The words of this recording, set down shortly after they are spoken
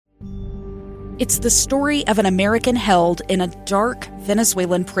It's the story of an American held in a dark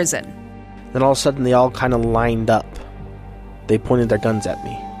Venezuelan prison. Then all of a sudden they all kind of lined up. They pointed their guns at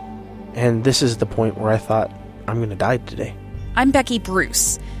me. And this is the point where I thought, I'm going to die today. I'm Becky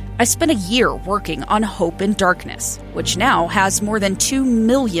Bruce. I spent a year working on Hope in Darkness, which now has more than 2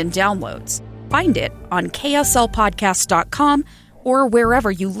 million downloads. Find it on kslpodcast.com or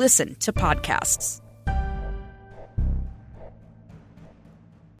wherever you listen to podcasts.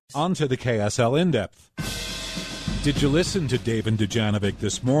 On to the KSL In-Depth. Did you listen to Dave and Dujanovic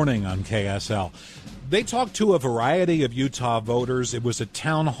this morning on KSL? They talked to a variety of Utah voters. It was a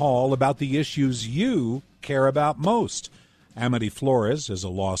town hall about the issues you care about most. Amity Flores is a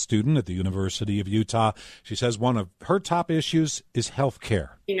law student at the University of Utah. She says one of her top issues is health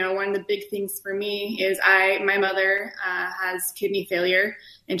care. You know, one of the big things for me is my mother has kidney failure,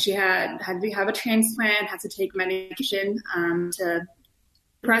 and she had to have a transplant, had to take medication to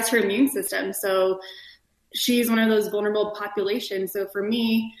suppress her immune system. So she's one of those vulnerable populations. So for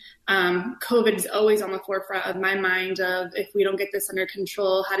me, COVID is always on the forefront of my mind of, if we don't get this under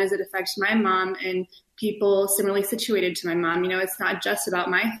control, how does it affect my mom and people similarly situated to my mom? You know, it's not just about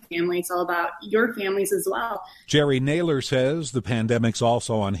my family. It's all about your families as well. Jerry Naylor says the pandemic's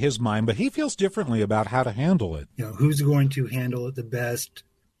also on his mind, but he feels differently about how to handle it. You know, who's going to handle it the best,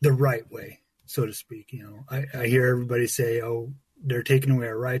 the right way, so to speak. You know, I hear everybody say, oh, they're taking away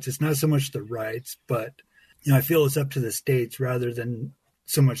our rights. It's not so much the rights, but, you know, I feel it's up to the states rather than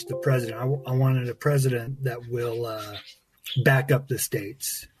so much the president. I wanted a president that will back up the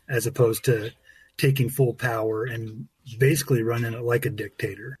states as opposed to taking full power and basically running it like a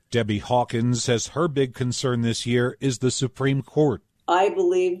dictator. Debbie Hawkins says her big concern this year is the Supreme Court. I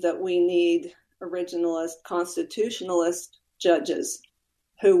believe that we need originalist, constitutionalist judges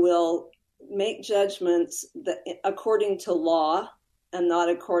who will make judgments that, according to law and not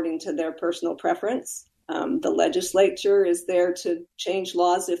according to their personal preference. The legislature is there to change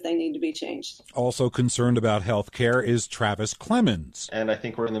laws if they need to be changed. Also concerned about health care is Travis Clemens. And I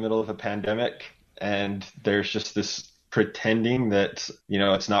think we're in the middle of a pandemic, and there's just this pretending that, you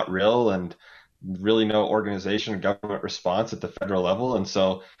know, it's not real, and really no organization or government response at the federal level. And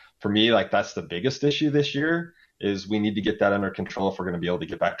so for me, like, that's the biggest issue this year, is we need to get that under control if we're going to be able to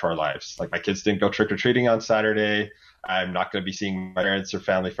get back to our lives. Like, my kids didn't go trick-or-treating on Saturday. I'm not going to be seeing my parents or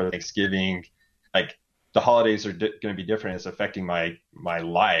family for Thanksgiving. Like, the holidays are going to be different. It's affecting my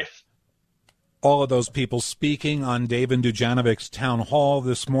life. All of those people speaking on Dave and Dujanovic's town hall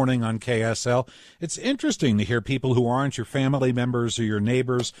this morning on KSL. It's interesting to hear people who aren't your family members or your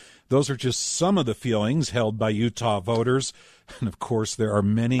neighbors. Those are just some of the feelings held by Utah voters. And, of course, there are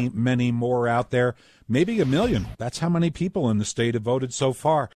many, many more out there. Maybe 1 million. That's how many people in the state have voted so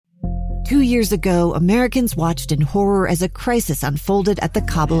far. 2 years ago, Americans watched in horror as a crisis unfolded at the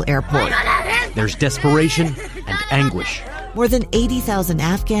Kabul airport. There's desperation and anguish. More than 80,000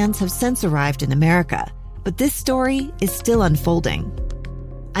 Afghans have since arrived in America, but this story is still unfolding.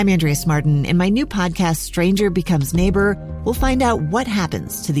 I'm Andrea Smartin. In my new podcast, Stranger Becomes Neighbor, we'll find out what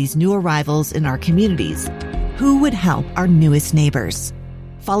happens to these new arrivals in our communities. Who would help our newest neighbors?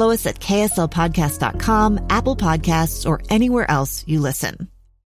 Follow us at kslpodcast.com, Apple Podcasts, or anywhere else you listen.